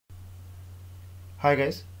Hi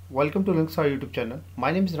guys, welcome to Linux our YouTube channel.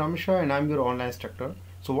 My name is Ram Mishra and I am your online instructor.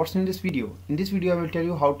 So what's in this video? In this video I will tell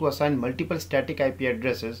you how to assign multiple static IP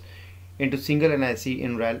addresses into single NIC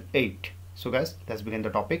in RHEL8. So guys, let's begin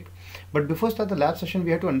the topic. But before start the lab session,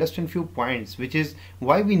 we have to understand few points, which is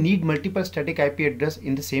why we need multiple static IP address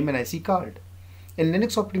in the same NIC card. In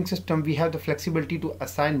Linux operating system, we have the flexibility to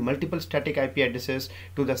assign multiple static IP addresses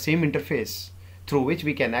to the same interface, through which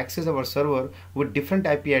we can access our server with different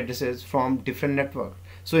IP addresses from different network.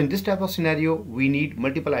 So in this type of scenario, we need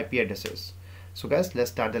multiple IP addresses. So guys, let's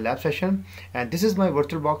start the lab session. And this is my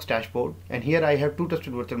VirtualBox dashboard. And here I have two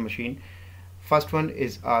trusted virtual machine. First one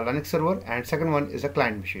is a Linux server and second one is a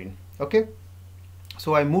client machine. Okay.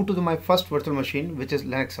 So I move to my first virtual machine, which is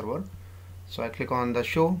Linux server. So I click on the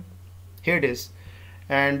show. Here it is.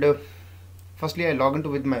 And firstly, I log into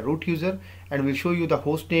with my root user and will show you the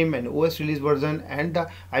host name and OS release version and the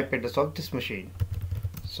IP address of this machine.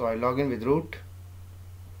 So I log in with root,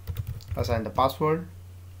 assign the password.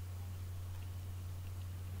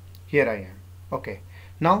 Here I am. Okay.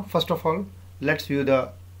 Now, first of all, let's view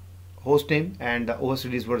the host name and the OS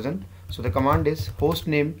release version. So the command is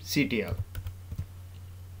hostname ctl.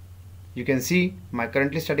 You can see my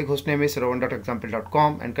currently static hostname is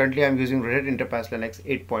server1.example.com and currently I am using Red Hat Enterprise Linux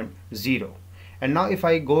 8.0. And now if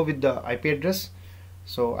I go with the IP address,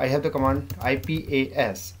 so I have the command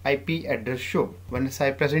IPAS, IP address show. When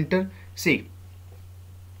I press enter, see,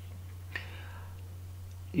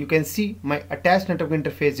 you can see my attached network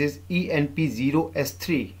interface is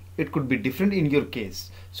ENP0S3. It could be different in your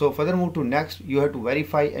case. So further move to next, you have to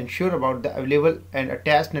verify and sure about the available and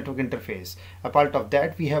attached network interface. Apart of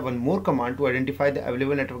that, we have one more command to identify the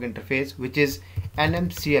available network interface, which is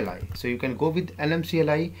NMCLI. So you can go with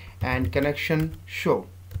NMCLI and connection show.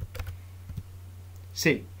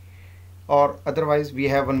 See, or otherwise we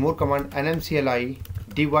have one more command, NMCLI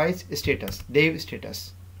device status, dev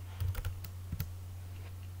status.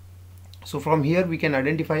 So from here we can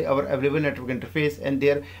identify our available network interface and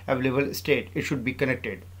their available state. It should be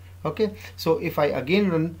connected. Okay. So if I again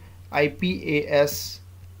run IPAS,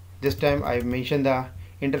 this time I mention the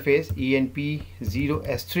interface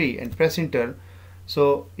ENP0S3 and press enter.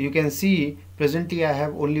 So you can see presently I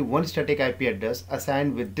have only one static IP address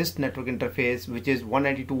assigned with this network interface, which is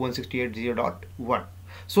 192.168.0.1.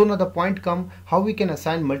 So now the point come how we can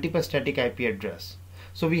assign multiple static IP address.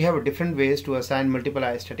 So we have different ways to assign multiple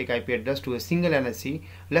static IP address to a single NIC.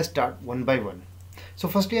 Let's start one by one. So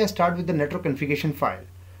firstly, I start with the network configuration file.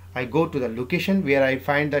 I go to the location where I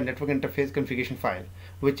find the network interface configuration file,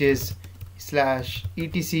 which is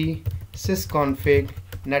 /etc sysconfig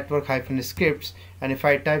network-scripts, and if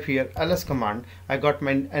I type here ls command, I got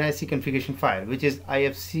my NIC configuration file, which is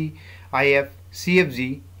ifcfg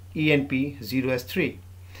enp0s3.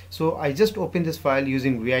 So I just open this file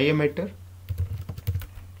using vim-meter.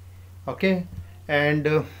 Okay,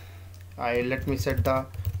 and let me set the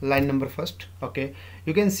line number first. Okay,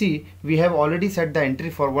 you can see we have already set the entry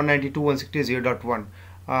for 192.168.0.1.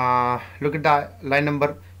 Look at the line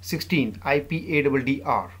number 16,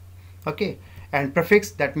 IPADDR. Okay, and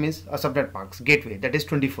prefix, that means a subnet mask gateway, that is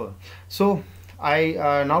 24. So I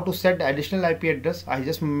now to set the additional IP address, I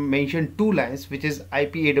just mentioned two lines, which is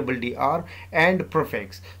IPADDR and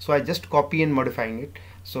prefix. So I just copy and modifying it.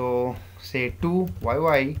 So say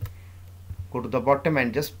 2YY, go to the bottom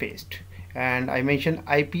and just paste, and I mention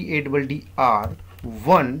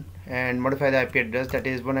IPADDR1 and modify the IP address, that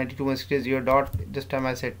is 192.168.0. this time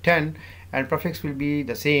I said 10, and prefix will be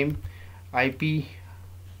the same,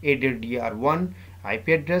 IPADDR1 IP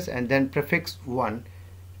address and then prefix 1,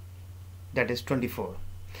 that is 24.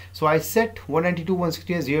 So I set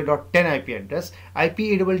 192.168.0.10 IP address.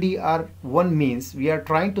 IPADDR1 means we are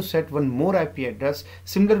trying to set one more IP address.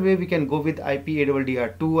 Similar way we can go with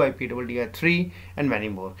IPADDR2, IPADDR3 and many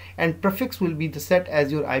more. And prefix will be the set as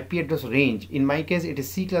your IP address range. In my case it is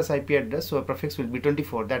C class IP address, so a prefix will be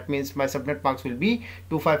 24. That means my subnet mask will be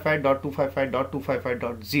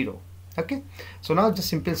 255.255.255.0. Okay. So now just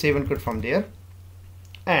simple save and quit from there.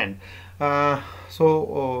 And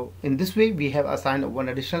in this way we have assigned one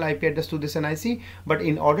additional IP address to this NIC, but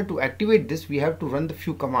in order to activate this we have to run the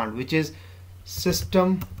few command, which is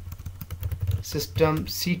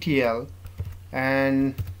systemctl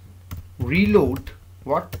and reload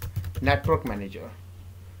what network manager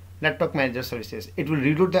services. It will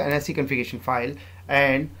reload the NIC configuration file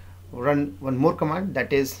and run one more command,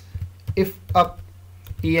 that is if up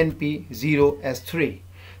enp0s3.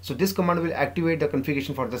 So this command will activate the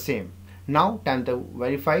configuration for the same. Now time to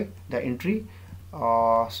verify the entry.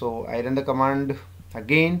 So I run the command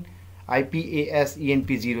again, IPAS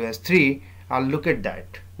enp0s3. I'll look at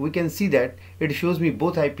that. We can see that it shows me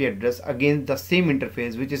both IP address against the same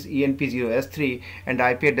interface, which is ENP0S3, and the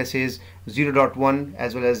IP address is 0.1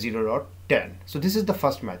 as well as 0.10. So this is the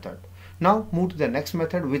first method. Now move to the next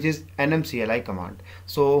method, which is nmcli command.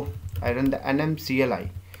 So I run the nmcli.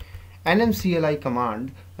 nmcli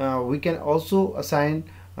command, we can also assign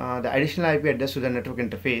the additional IP address to the network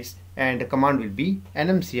interface, and the command will be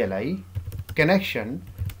nmcli connection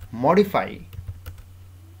modify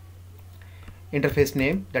interface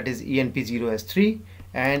name, that is ENP0S3,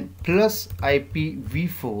 and plus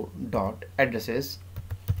IPv4 dot addresses,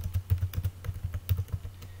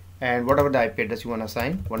 and whatever the IP address you want to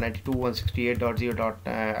assign,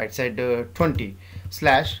 192.168.0.20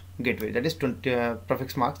 slash gateway, that is 20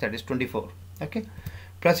 prefix marks, that is 24. Okay,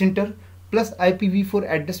 press enter. Plus IPv4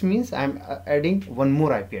 address means I am adding one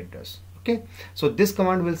more IP address. Okay, so this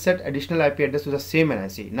command will set additional IP address to the same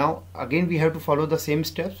NIC. Now again we have to follow the same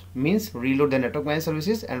steps, means reload the network managed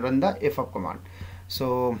services and run the ifup command.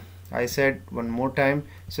 So I said one more time,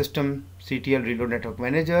 systemctl reload network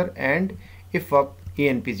manager and ifup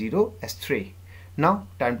ENP0S3. Now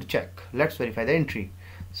time to check. Let's verify the entry.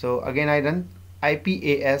 So again I run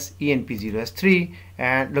IPAS ENP0S3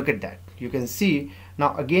 and look at that. You can see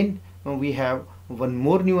now again we have one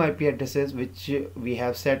more new IP addresses which we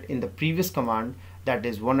have set in the previous command, that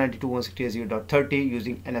is 192.168.0.30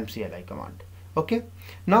 using nmcli command. Okay,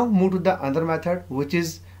 now move to the other method, which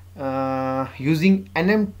is using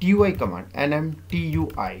nmtui command.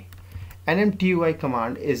 nmtui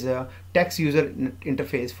command is a text user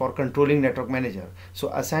interface for controlling network manager.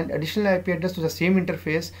 So assign additional IP address to the same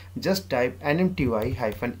interface, just type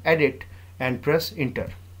nmtui-edit and press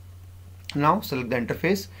enter. Now select the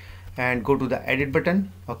interface and go to the edit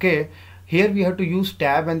button. Okay, here we have to use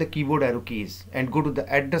tab and the keyboard arrow keys and go to the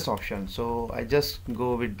address option. So I just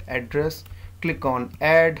go with address, click on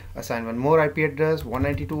add, assign one more IP address,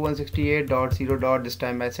 192.168.0. this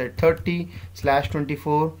time I said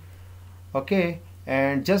 30/24. Okay,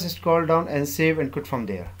 and just scroll down and save and quit from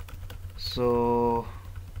there. So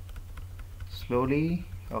slowly,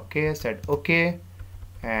 okay, I said okay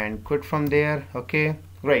and quit from there. Okay,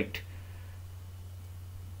 great.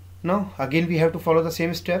 Now again we have to follow the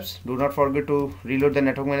same steps. Do not forget to reload the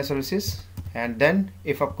network managed services and then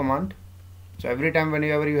ifup command. So every time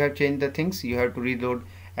whenever you have changed the things, you have to reload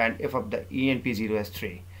and ifup the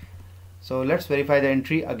ENP0S3. So let's verify the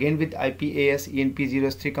entry again with IPAS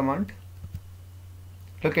ENP0S3 command.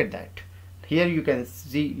 Look at that. Here you can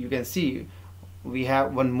see we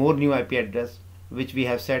have one more new IP address which we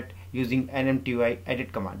have set using nmtui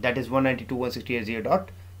edit command, that is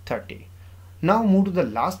 192.168.0.30. Now move to the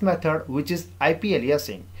last method, which is IP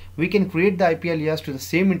aliasing. We can create the IP alias to the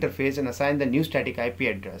same interface and assign the new static IP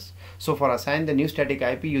address. So for assign the new static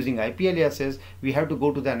IP using IP aliases, we have to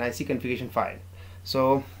go to the NIC configuration file.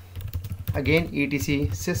 So again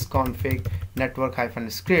etc sysconfig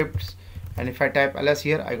network-scripts, and if I type ls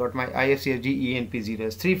here, I got my ifcfg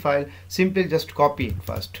enp0s3 file. Simply just copy it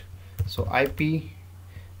first. So IP,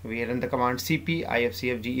 we run the command cp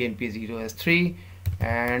ifcfg enp0s3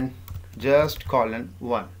 and just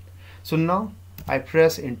 :1. So now I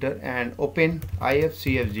press enter and open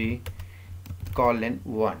ifcfg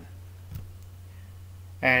 :1,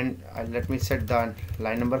 and let me set the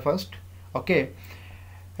line number first. Okay,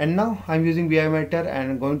 and now I'm using VI meter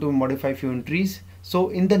and I'm going to modify few entries. So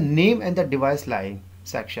in the name and the device line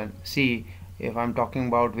section, see if I'm talking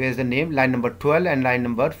about where's the name, line number 12 and line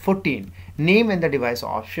number 14, name and the device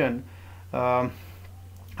option, I'm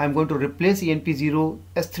going to replace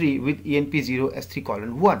ENP0S3 with ENP0S3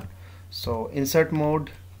 :1. So insert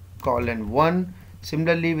mode :1.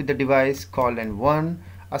 Similarly with the device :1.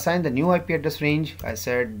 Assign the new IP address range. I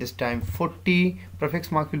said this time 40.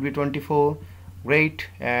 Prefix mark will be 24. Great.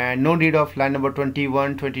 And no need of line number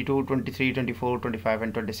 21, 22, 23, 24, 25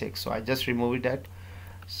 and 26. So I just removed that.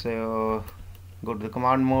 So go to the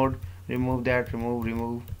command mode, remove that,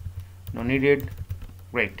 remove, no needed.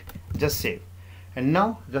 Great. Just save. And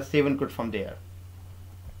now just save and quit from there.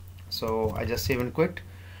 So I just save and quit.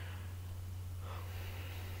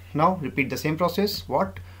 Now repeat the same process.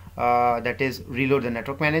 What? That is reload the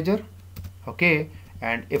network manager. Okay,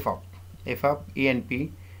 and ifup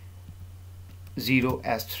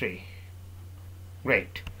ENP0S3.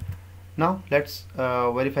 Great. Now let's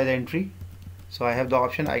verify the entry. So I have the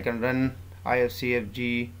option, I can run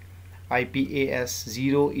ifcfg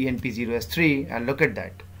IPAS0 ENP0S3 and look at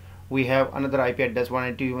that. We have another IP address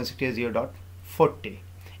 192.168.0.40.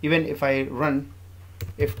 Even if I run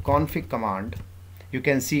ifconfig command, you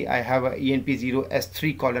can see I have a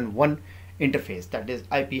ENP0S3 :1 interface, that is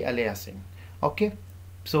IP aliasing. Okay,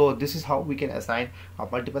 So this is how we can assign a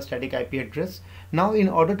multiple static IP address. Now in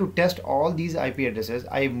order to test all these IP addresses,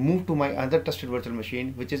 I move to my other trusted virtual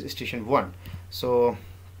machine, which is station 1. So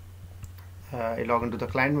I log into the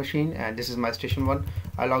client machine, and this is my station 1.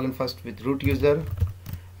 I log in first with root user,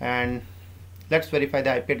 and let's verify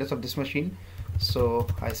the IP address of this machine. So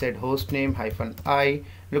I said host name -I.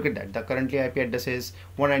 Look at that, the currently IP address is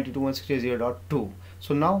 192.168.0.2.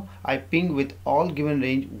 So now I ping with all given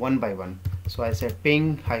range one by one. So I said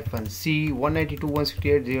ping -C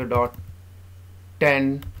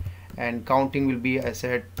 192.168.0.10, and counting will be, I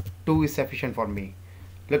said 2 is sufficient for me.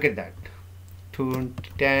 Look at that, 2,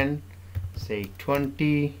 10, say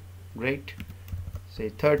 20, great, say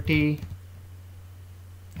 30,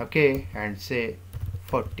 okay, and say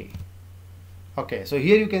 40. Okay, so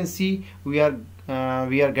here you can see we are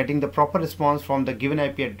getting the proper response from the given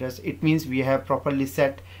IP address. It means we have properly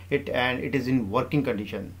set it and it is in working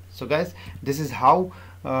condition. So guys, this is how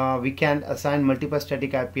we can assign multiple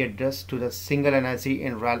static IP address to the single NIC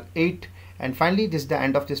in RHEL8. And finally, this is the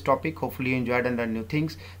end of this topic. Hopefully you enjoyed and learned new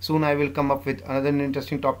things. Soon I will come up with another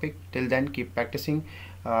interesting topic. Till then, keep practicing.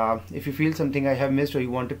 If you feel something I have missed or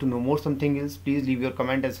you wanted to know more something else, please leave your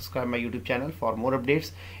comment and subscribe my YouTube channel for more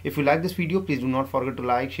updates. If you like this video, please do not forget to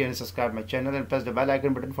like, share and subscribe my channel, and press the bell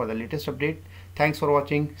icon button for the latest update. Thanks for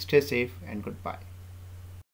watching. Stay safe and goodbye.